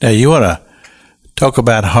Now, you want to talk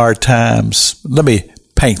about hard times? Let me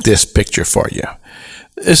paint this picture for you.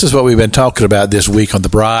 This is what we've been talking about this week on the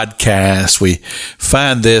broadcast. We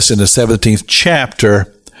find this in the 17th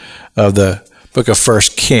chapter of the book of 1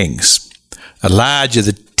 Kings. Elijah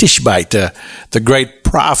the Tishbite, the great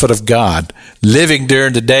prophet of God, living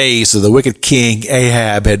during the days of the wicked king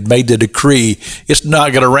Ahab, had made the decree, it's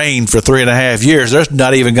not going to rain for 3.5 years. There's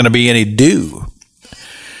not even going to be any dew.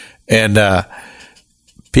 And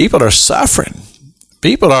people are suffering.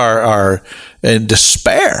 People are in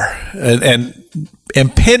despair, and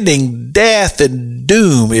impending death and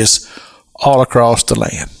doom is all across the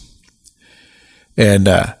land.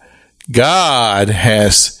 And God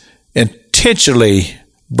has intentionally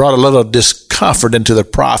brought a little discomfort into the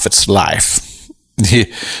prophet's life.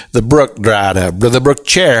 The brook dried up, the brook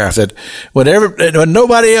Cherith, that when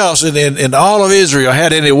nobody else in all of Israel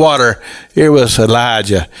had any water, here was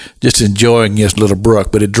Elijah just enjoying his little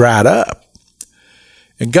brook, but it dried up.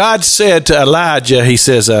 And God said to Elijah, he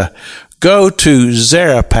says, go to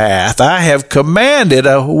Zarephath. I have commanded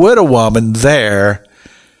a widow woman there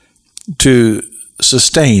to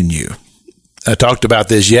sustain you. I talked about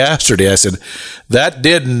this yesterday. I said, that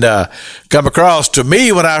didn't come across to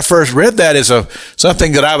me when I first read that as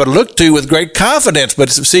something that I would look to with great confidence.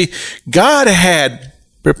 But see, God had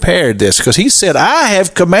prepared this because he said, I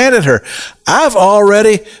have commanded her. I've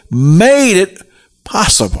already made it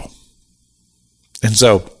possible. And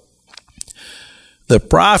so the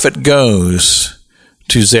prophet goes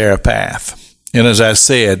to Zarephath. And as I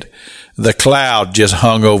said, the cloud just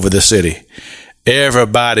hung over the city.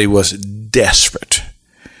 Everybody was desperate.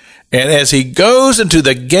 And as he goes into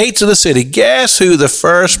the gates of the city, guess who the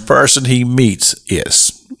first person he meets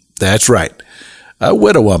is? That's right, a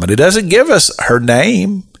widow woman. It doesn't give us her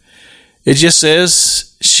name. It just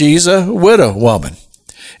says she's a widow woman.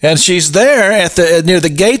 And she's there near the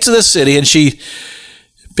gates of the city, and she's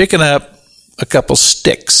picking up a couple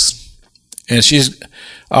sticks. And she's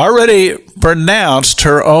already pronounced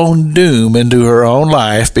her own doom into her own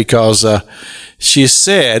life because she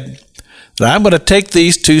said that I'm going to take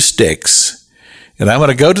these 2 sticks and I'm going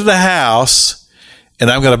to go to the house and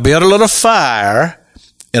I'm going to build a little fire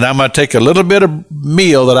and I'm going to take a little bit of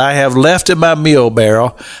meal that I have left in my meal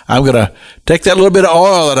barrel. I'm going to take that little bit of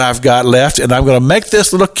oil that I've got left and I'm going to make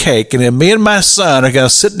this little cake, and then me and my son are going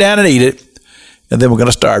to sit down and eat it, and then we're going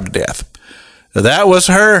to starve to death. That was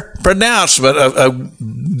her pronouncement of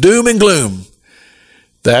doom and gloom.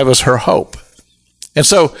 That was her hope. And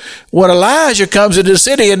so when Elijah comes into the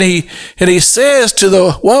city and he says to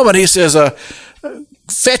the woman, he says,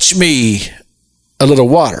 fetch me a little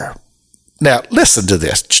water. Now, listen to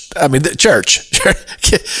this. I mean, the church.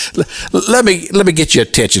 let me get your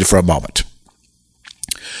attention for a moment.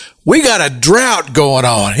 We got a drought going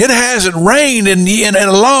on. It hasn't rained in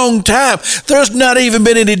a long time. There's not even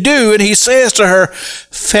been any dew. And he says to her,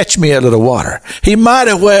 fetch me a little water. He might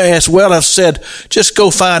as well have said, just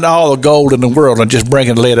go find all the gold in the world and just bring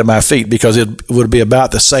it and lay it at my feet, because it would be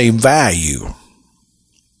about the same value.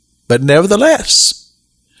 But nevertheless,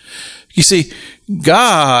 you see,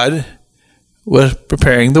 God was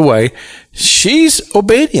preparing the way. She's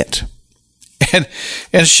obedient.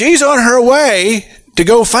 And she's on her way to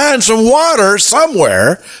go find some water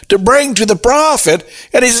somewhere to bring to the prophet.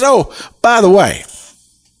 And he said, oh, by the way,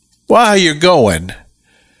 while you're going,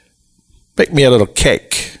 pick me a little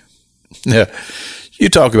cake. Now, you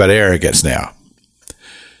talk about arrogance now.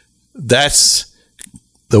 That's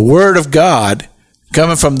the word of God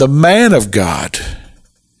coming from the man of God.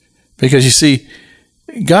 Because you see,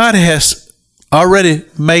 God has already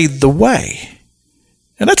made the way.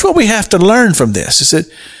 And that's what we have to learn from this, is that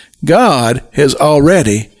God has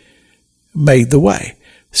already made the way.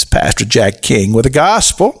 This is Pastor Jack King with the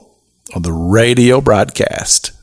gospel on the radio broadcast.